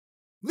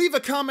Leave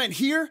a comment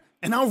here,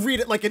 and I'll read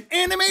it like an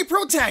anime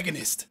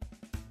protagonist.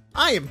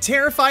 I am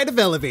terrified of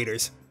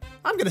elevators.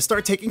 I'm gonna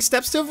start taking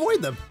steps to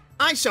avoid them.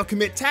 I shall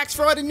commit tax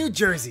fraud in New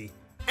Jersey.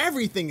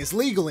 Everything is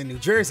legal in New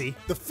Jersey.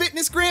 The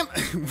Fitness Gram...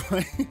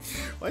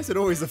 Why is it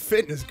always the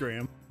Fitness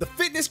Gram? The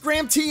Fitness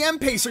Gram TM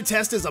Pacer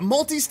Test is a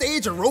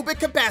multi-stage aerobic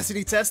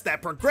capacity test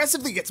that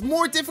progressively gets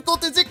more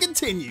difficult as it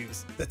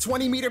continues. The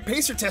 20-meter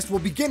pacer test will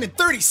begin in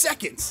 30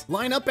 seconds.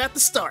 Line up at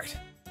the start.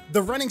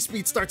 The running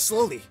speed starts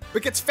slowly,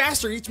 but gets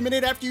faster each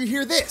minute after you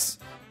hear this.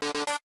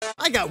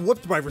 I got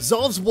whooped by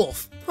Resolve's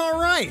Wolf. All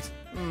right.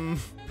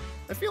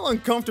 I feel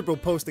uncomfortable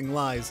posting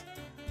lies.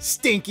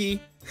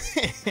 Stinky.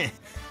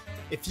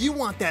 If you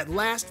want that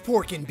last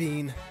pork and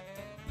bean,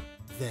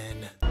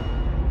 then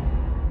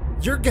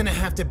you're gonna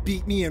have to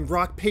beat me in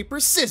rock, paper,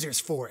 scissors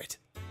for it.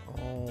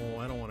 Oh,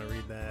 I don't want to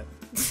read that.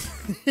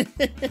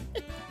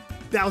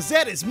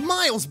 Bowsette is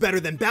miles better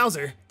than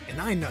Bowser,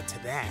 and I nut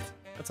to that.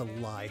 That's a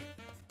lie.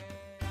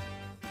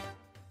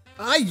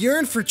 I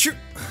yearn for true.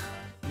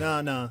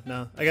 No.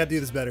 I gotta do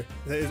this better.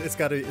 It's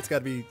gotta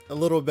be a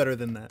little better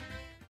than that.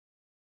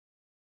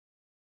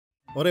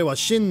 俺は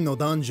真の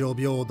男女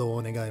平等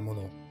を願いも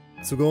の。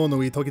都合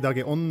のいい時だ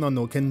け女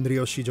の権利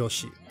を至上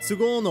し、都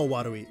合の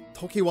悪い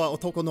時は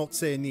男のく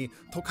せに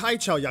と書い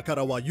ちゃう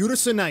輩は許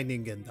せない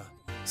人間だ。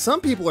Some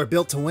people are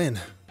built to win,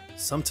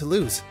 some to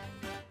lose.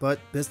 But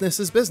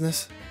business is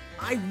business.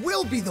 I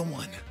will be the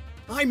one.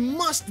 I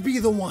must be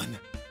the one.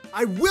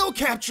 I will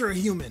capture a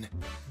human.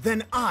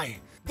 Then I,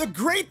 the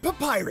great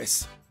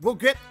Papyrus, will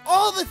get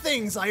all the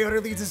things I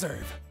utterly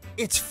deserve.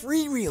 It's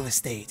free real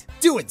estate.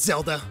 Do it,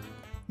 Zelda.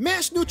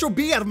 Mash neutral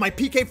B out of my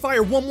PK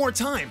fire one more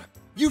time.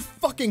 You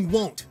fucking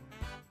won't.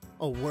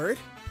 A word?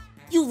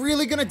 You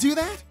really gonna do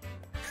that?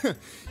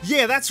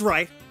 Yeah, that's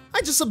right.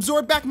 I just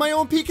absorbed back my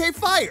own PK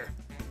fire.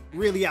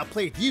 Really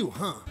outplayed you,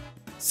 huh?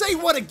 Say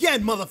what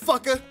again,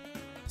 motherfucker?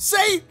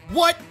 Say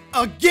what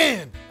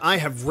again? I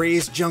have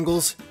raised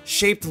jungles,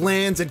 shaped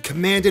lands, and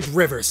commanded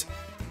rivers.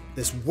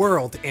 This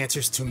world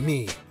answers to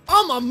me.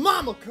 I'm a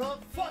mama,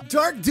 cunt.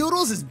 Dark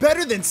Doodles is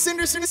better than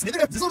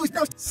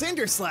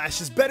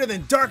CinderSlash is better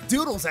than Dark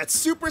Doodles at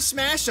Super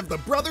Smash of the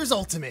Brothers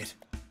Ultimate.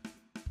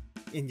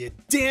 And you're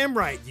damn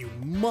right, you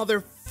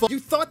motherfucker. You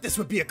thought this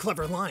would be a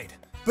clever line,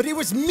 but it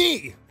was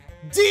me,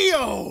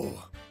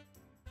 Dio!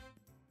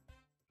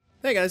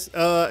 Hey guys,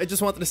 I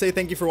just wanted to say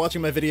thank you for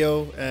watching my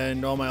video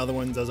and all my other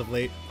ones as of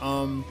late.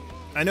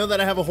 I know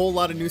that I have a whole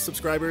lot of new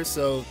subscribers,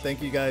 so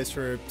thank you guys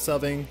for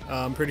subbing.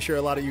 I'm pretty sure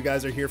a lot of you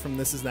guys are here from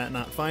This Is That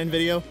Not Fine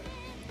video.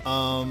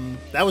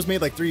 That was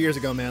made like 3 years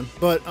ago, man.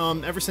 But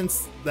ever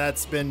since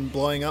that's been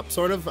blowing up,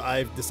 sort of,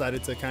 I've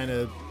decided to kind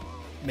of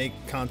make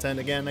content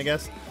again, I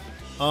guess.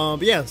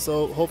 But yeah,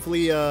 so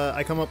hopefully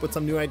I come up with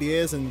some new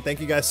ideas, and thank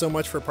you guys so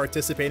much for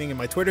participating in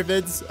my Twitter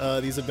vids.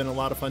 These have been a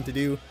lot of fun to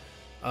do.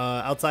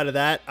 Outside of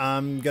that,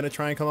 I'm gonna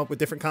try and come up with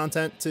different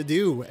content to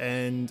do,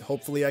 and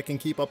hopefully I can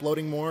keep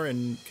uploading more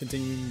and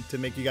continue to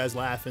make you guys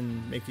laugh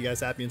and make you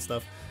guys happy and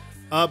stuff.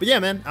 But yeah,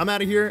 man, I'm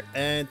out of here,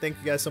 and thank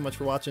you guys so much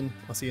for watching.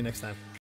 I'll see you next time.